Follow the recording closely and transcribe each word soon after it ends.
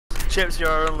Chips, you're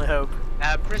our only hope.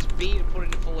 Press B to put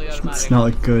it in fully automatic. It's not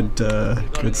a good,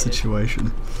 good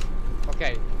situation.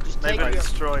 Okay, just Maybe take it.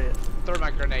 destroy it. Throw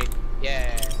my grenade.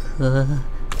 Yeah.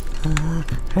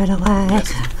 Right away.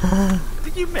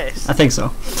 Did you miss? I think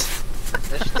so.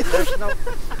 There's no...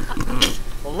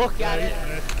 Well, look at it.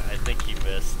 I think he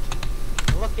missed.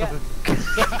 Look at it.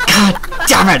 God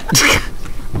damn it!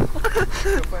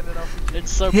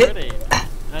 It's so pretty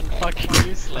and fucking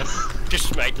useless. Just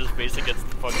smacked his face against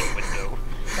the fucking window.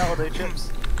 That'll do,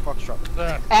 Chips. Foxtrot.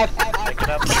 F. Pick it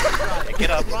up. Pick it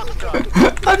up.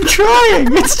 I'm trying!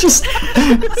 It's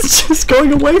just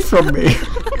going away from me.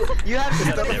 You have too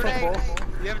many grenades.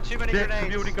 You have too many grenades. Have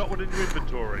you already got one in your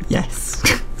inventory? Yes.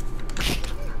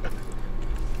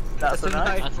 That's a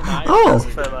knife. That's a knife. Oh, That's a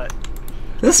fair light.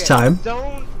 this time.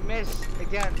 Don't miss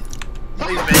again.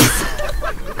 Please miss.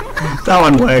 That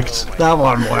one worked. That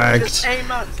one worked. Just aim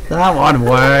at it. That one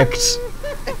worked.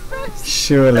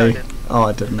 Surely. No, it didn't. Oh,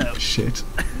 I didn't. No. Shit.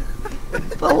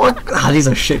 But what? Ah, these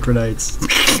are shit grenades.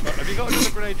 Have you got another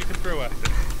grenade you can throw at it?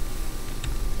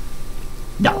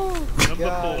 No. Number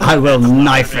 4. I will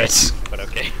knife it. But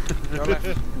okay. Go left.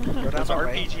 Go There's down my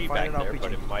RPG way. back Find an there, but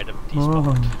RPG. it might have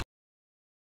despawned.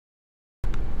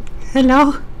 Oh.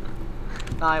 Hello?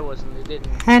 No, I wasn't. It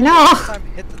didn't. Hello? Time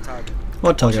hit the target. What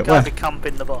You target? can't Where? be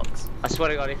camping the box. I swear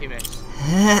to God, if you miss.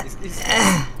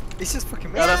 It's just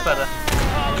fucking. Oh, that's better.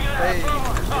 Hey.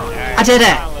 I did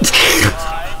it!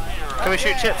 Can we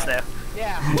shoot Chips now?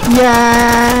 Yeah.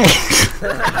 Yay!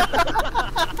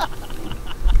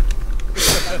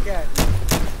 Okay.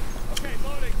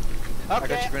 I got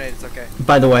your grenade, it's okay.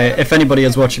 By the way, if anybody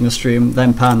is watching the stream,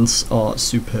 them pants are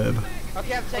superb.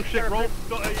 Okay, I'm Oh taking shit, care of Rob it.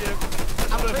 got a...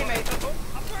 I'm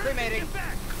cremating.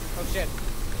 Oh shit.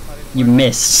 You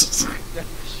missed.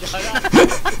 Shut up.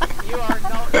 You are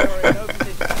not. You are in no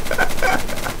position.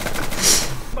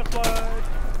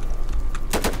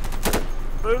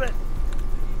 Move it.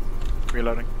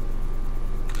 Reloading.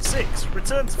 6.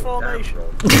 Return to formation.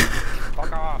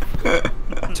 Fuck off.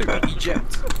 2.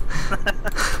 Eject.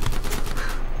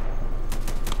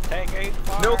 Take 8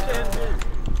 fire. Milk engine.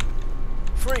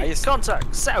 3.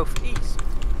 Contact. South. East.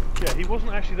 Yeah, he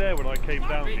wasn't actually there when I came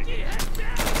down here.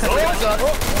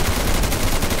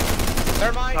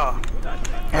 Thermite. Oh.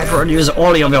 Everyone use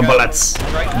all of your bullets.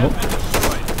 Right.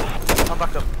 I'm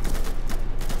back up.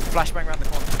 Flashbang around the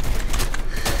corner.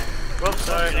 Whoops,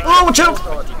 sorry. Oh, watch out!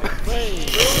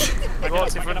 He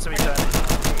walks in front of me, turn.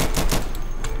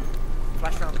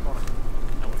 Flash around the corner.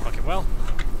 That went fucking well.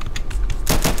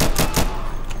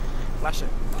 Flash it.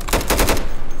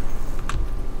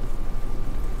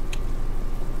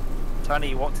 Tiny,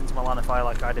 you walked into my line of fire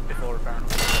like I did before,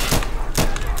 apparently.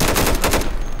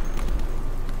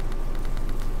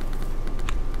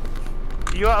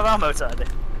 Are you out of ammo, Tiny?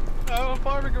 No, I'm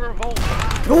firing a revolver.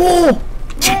 Oh!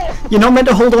 You're not meant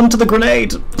to hold on to the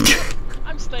grenade.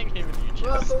 I'm staying here with you,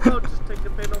 Well, I Chips. thought I'll just take the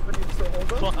pin off and you still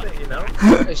hold on to it, you know?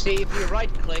 See, if you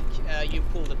right click, you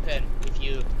pull the pin. If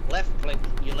you left click,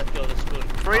 you let go of the spoon.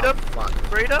 Freedom!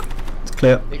 Freedom! It's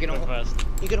clear. You Go first.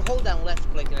 can hold down left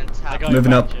click and then I tap. got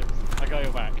Moving your up. back, Chips. I got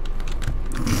your back.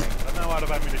 I'm now out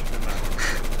of ammunition in that.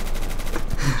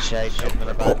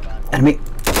 Enemy.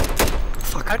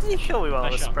 How did you kill me while I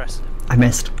was shot. suppressing? I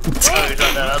missed. Oh, he's right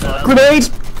there, that's why. Grenade!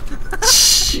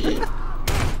 Shit.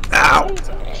 Ow!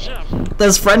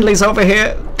 There's friendlies over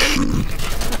here.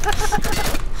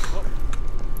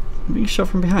 I'm being shot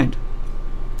from behind.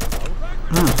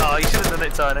 Oh, you should have done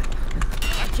it, Tiny.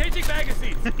 I'm changing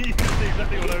magazines! You can see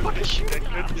exactly what I was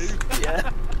thinking.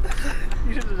 Yeah.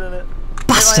 You should have done it.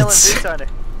 Bastards! Hit my Tiny.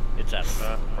 It's at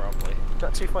probably.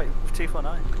 Got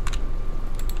 249.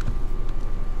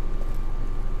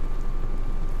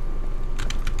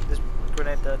 There's a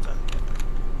grenade there, Tiny.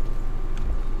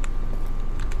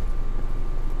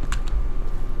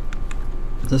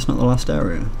 Is this not the last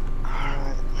area?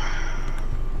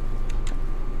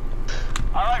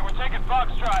 Alright, we're taking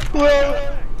Foxtrot.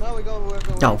 Now we go.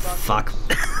 Oh, fuck.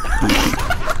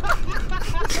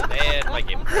 Man, my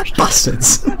game crashed.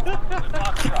 Bastards.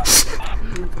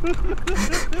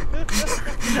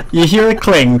 You hear a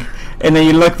cling, and then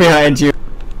you look behind you.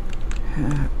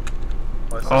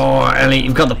 Oh, Ellie,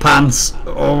 you've got the pants.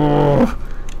 Oh.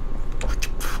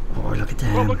 Oh, look at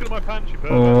Rob, them. look at my pants, you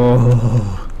pervert.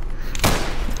 Oh.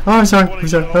 Oh, I'm sorry. I'm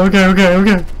sorry. Okay.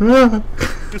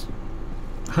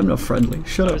 I'm not friendly.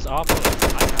 Shut That up. was awful.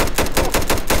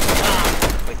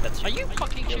 Wait, that's. Are you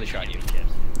fucking really shot you,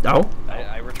 Chips? No.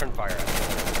 I returned fire at him.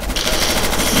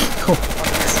 Cool.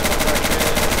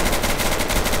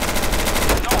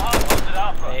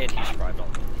 And he survived all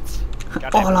the bullets.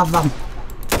 All of them.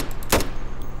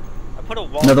 I put a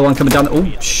wall. Another one coming down. Oh,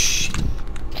 shit.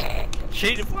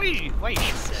 Why you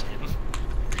shoot at him?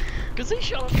 Because he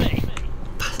shot at me.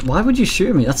 Why would you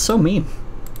shoot me? That's so mean.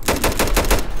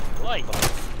 Why?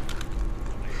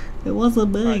 It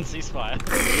wasn't me. Right, ceasefire.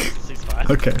 Ceasefire.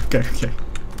 Okay, okay, okay.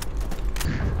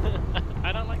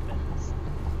 I don't like that.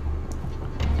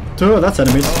 Oh, that's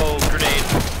enemies. Oh, grenade.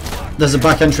 There's a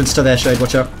back entrance to their shade,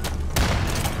 watch out.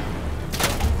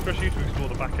 Especially to explore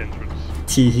the back entrance.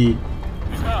 Teehee.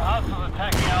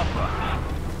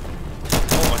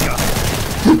 Oh my god.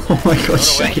 Oh my god, away.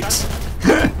 shades.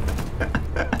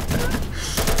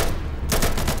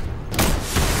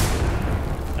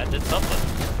 That did something.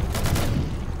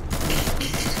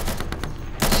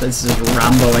 Shades is just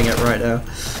Ramboing it right now.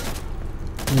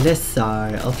 Let's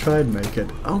sigh. I'll try and make it.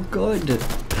 Oh god. Great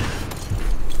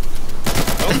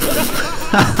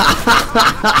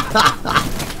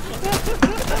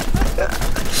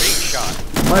shot.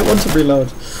 Might want to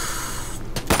reload.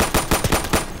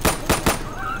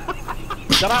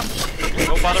 Shut up!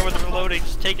 Don't bother with the reloading,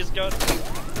 just take his gun.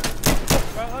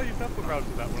 Well, I used apple rounds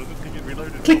for that one. I didn't think it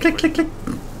reloaded. Click, click, click, click.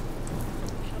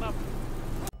 Shut up.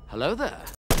 Hello there.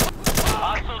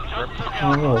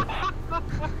 Oh.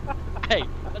 Hey,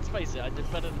 let's face it, I did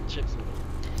better than Chips with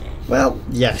it. Well,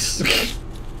 yes.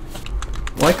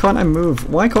 Why can't I move?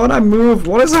 Why can't I move?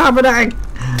 What is happening?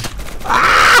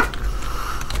 Ah!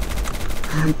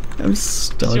 I'm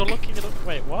stuck. You're looking at a...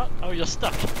 Wait, what? Oh, you're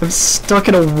stuck. I'm stuck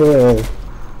in a wall.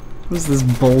 What's this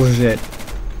bullshit?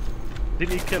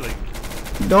 Didn't he killing?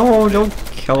 No, don't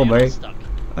kill You're me. not stuck.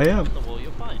 I am. On the wall,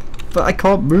 you're fine. But I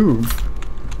can't move.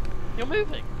 You're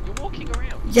moving. You're walking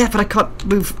around. Yeah, but I can't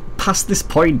move past this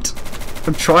point.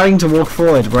 I'm trying to walk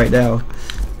forward right now.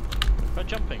 By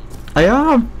jumping. I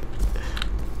am.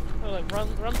 Oh, like, run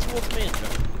towards me and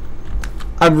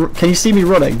jump. Can you see me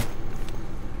running?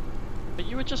 But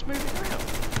you were just moving around.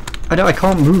 I know I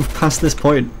can't move past this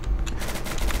point.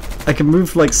 I can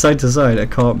move like side to side. I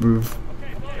can't move.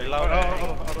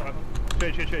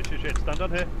 Shit. Stand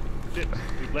down here. Shit.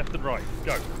 Move left and right.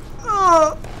 Go.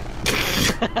 Oh.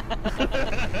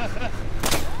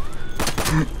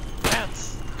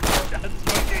 Dance.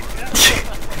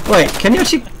 Wait, can you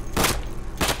actually?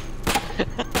 Hey,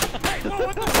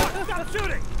 what the fuck? Stop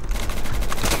shooting!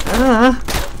 Oh.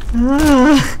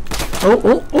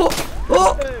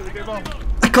 Hey, we go wrong.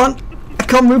 I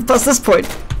can't move past this point.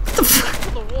 What the fuck?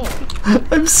 To the wall.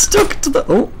 I'm stuck to the.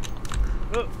 Oh.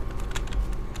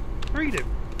 Read him.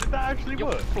 Did that actually You're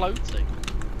work? floating.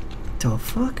 The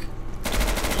fuck?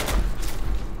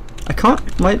 I can't.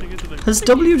 Has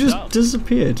W just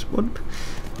disappeared? What?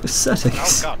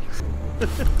 Settings. Oh god.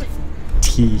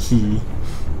 Teehee.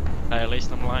 Hey, at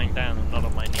least I'm lying down and not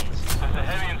on my knees.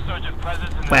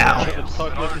 Wow.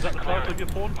 Is that the title of your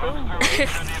porn film?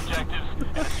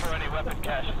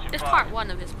 It's part one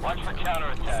of his porn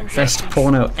film. Best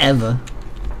porno ever.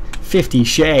 50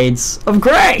 Shades of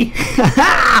Grey.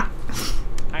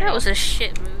 That was a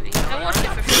shit movie. I watched it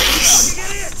for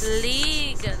free.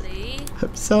 Legally.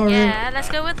 I'm sorry. Yeah, let's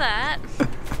go with that.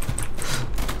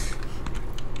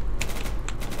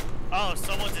 Oh,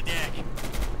 someone's a dick.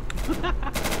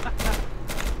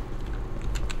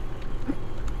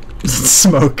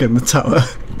 Smoke in the tower.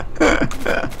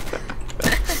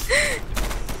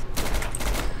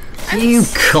 You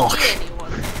cock.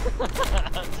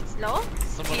 No?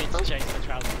 Someone needs to change their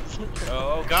trousers.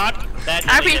 Oh god, that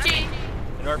RPG!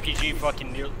 An RPG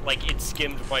fucking near, like it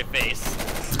skimmed my face.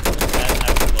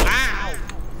 Ow!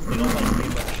 You don't like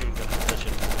being like shooting gun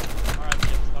position. Alright,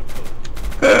 Jim's not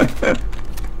cool.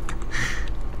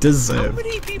 Deserve. How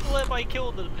many people have I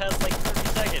killed in the past like 30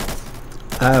 seconds?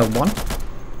 One.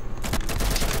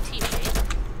 TV.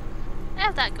 I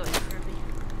have that going for me.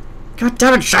 God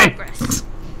damn it, Shane! Progress.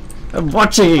 I'm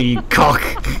watching you, you cock.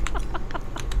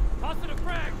 Positive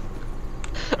frag!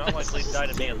 You're not likely to die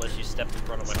to me unless you stepped in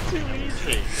front of my too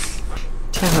easy.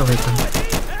 Terrorism.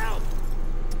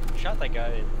 Shot that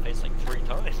guy in the face like 3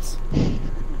 times.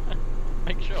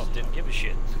 Make sure. Didn't give a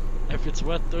shit. If it's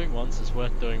worth doing once, it's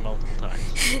worth doing multiple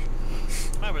times.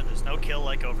 Remember, there's no kill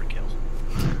like overkill.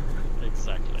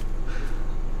 Exactly.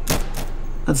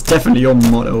 That's definitely your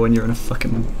motto when you're in a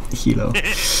fucking helo.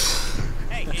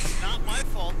 Hey, it's not my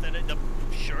fault that the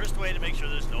surest way to make sure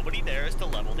there's nobody there is to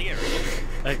level the area.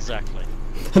 Exactly.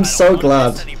 I'm so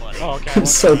glad. Oh, okay, I'm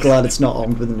so glad it's not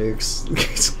armed with nukes.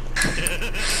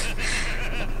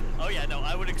 Oh yeah, no,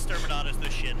 I would exterminate the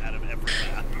shit out of every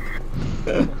map.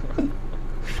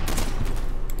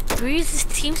 Breeze's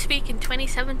TeamSpeak in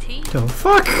 2017. Oh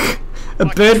fuck! A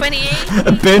burnt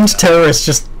 2018. terrorist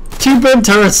just. 2 burnt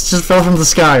terrorists just fell from the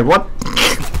sky. What?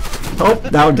 Oh,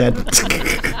 now dead. Oh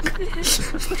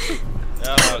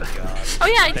god. Oh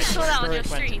yeah, I just saw that on your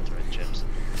stream.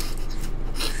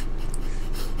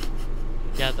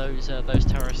 those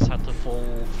terrorists had to fall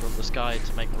from the sky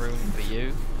to make room for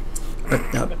you.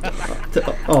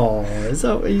 Oh, is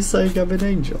that what you're saying? I'm an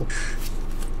angel.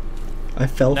 I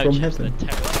fell from heaven.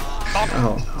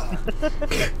 Oh.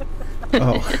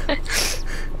 Oh.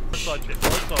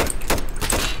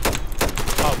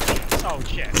 Oh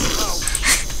shit.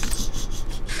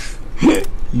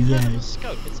 Yeah.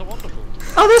 Scope, it's a wonderful.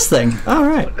 Oh, this thing. All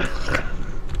right.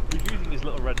 He's using his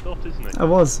little red dot, isn't he? I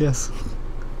was, yes.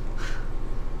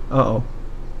 Uh-oh.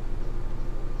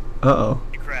 Uh-oh.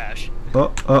 You crash.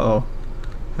 Oh, uh-oh.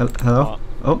 Hello?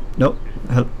 Oh, nope.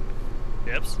 Yep.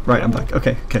 Right, I'm back.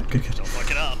 Okay, good. Don't fuck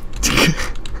it up.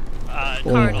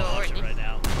 Oh. Right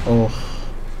now. Oh.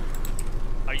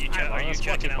 Are you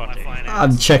checking out my fine ass?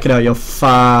 I'm checking out your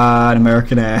fine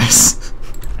American ass.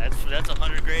 That's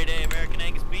 100 grade A American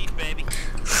Angus beef, baby.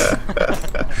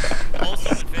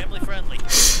 Wholesome and family friendly.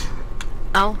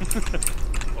 Oh.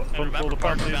 From all the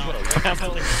party as well.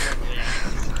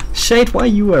 Shade, why are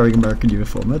you wearing American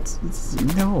uniform? It's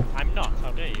no. I'm not.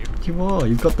 How dare you? You are.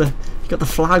 You've got the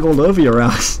flag all over your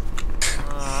ass.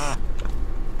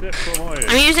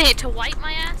 I'm using it to wipe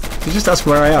my ass. You just ask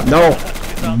where I am. No.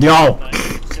 No.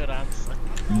 Good answer.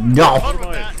 No.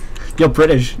 You're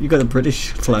British. You got the British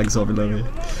flags over there.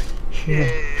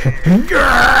 Yeah.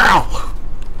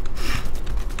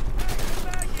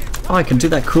 Oh, I can do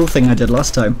that cool thing I did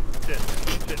last time.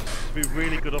 It'd be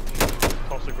really good option to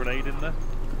toss a grenade in there.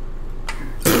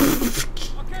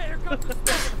 Okay, here comes the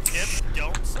Yep,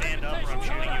 don't stand up or I'm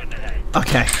shooting you in the head.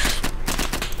 Okay.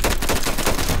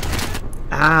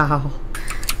 Ow.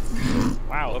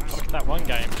 Wow, look at that one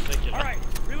guy in particular. Alright,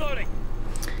 reloading.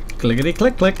 Clickety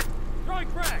click click. Throwing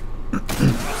frag.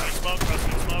 Smoke.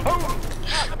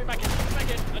 I'll be back in.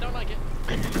 I don't like it.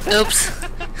 Oops.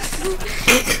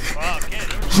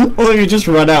 Or you just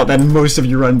run out, then most of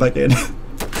you run back in.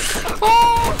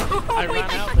 I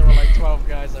ran out, there were like 12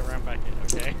 guys that ran back in,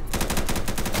 okay?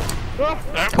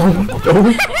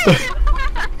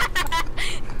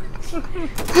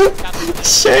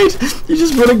 Shade! You're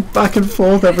just running back and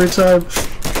forth every time.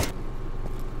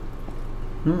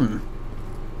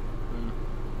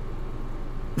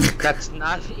 That's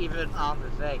not even on the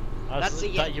thing. That's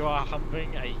that you are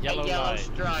humping a yellow line.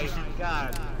 stripe.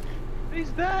 God.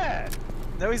 He's there.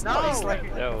 No, he's not. He's like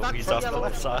He's off the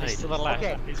left side. He's to the left.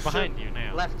 Okay, He's behind you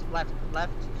now. Left.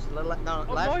 Just a little, no,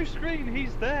 On left. my screen,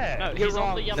 he's there. No, You're he's on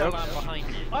wrong. the yellow line behind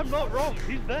you. I'm not wrong.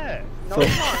 He's there. No, come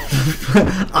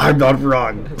on. I'm not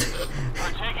wrong. We're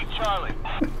taking Charlie.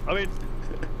 I mean,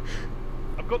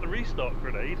 I've got the restart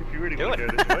grenade. If you really want to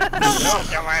go this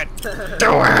way. Do it!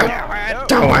 Do it!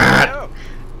 Do it! No.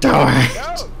 Do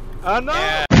it! Oh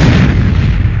no!